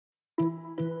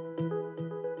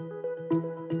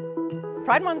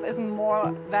Pride Month isn't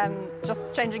more than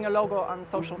just changing a logo on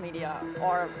social media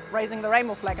or raising the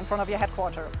rainbow flag in front of your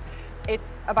headquarters.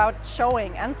 It's about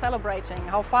showing and celebrating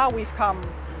how far we've come,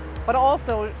 but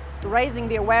also raising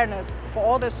the awareness for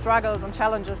all the struggles and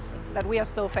challenges that we are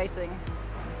still facing.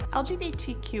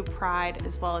 LGBTQ Pride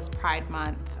as well as Pride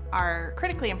Month are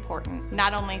critically important,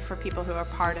 not only for people who are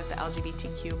part of the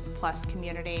LGBTQ+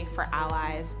 community, for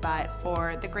allies, but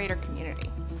for the greater community.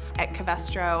 At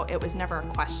Covestro, it was never a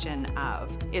question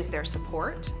of, is there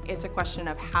support? It's a question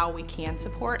of how we can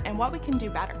support and what we can do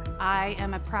better. I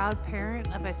am a proud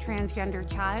parent of a transgender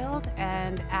child,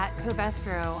 and at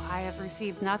Covestro, I have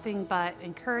received nothing but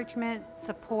encouragement,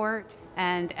 support,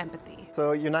 and empathy.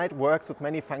 So Unite works with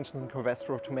many functions in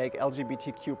Covestro to make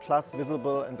LGBTQ+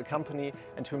 visible in the company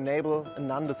and to enable a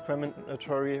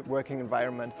non-discriminatory working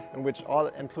environment in which all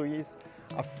employees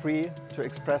are free to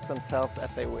express themselves as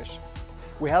they wish.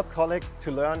 We help colleagues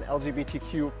to learn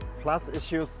LGBTQ+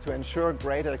 issues to ensure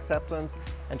greater acceptance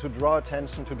and to draw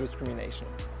attention to discrimination.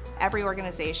 Every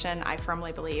organization, I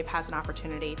firmly believe, has an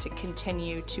opportunity to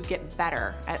continue to get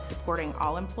better at supporting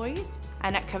all employees.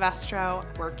 And at Covestro,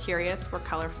 we're curious, we're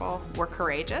colorful, we're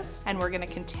courageous, and we're going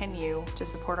to continue to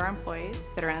support our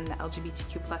employees that are in the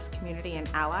LGBTQ+ community and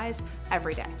allies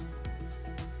every day.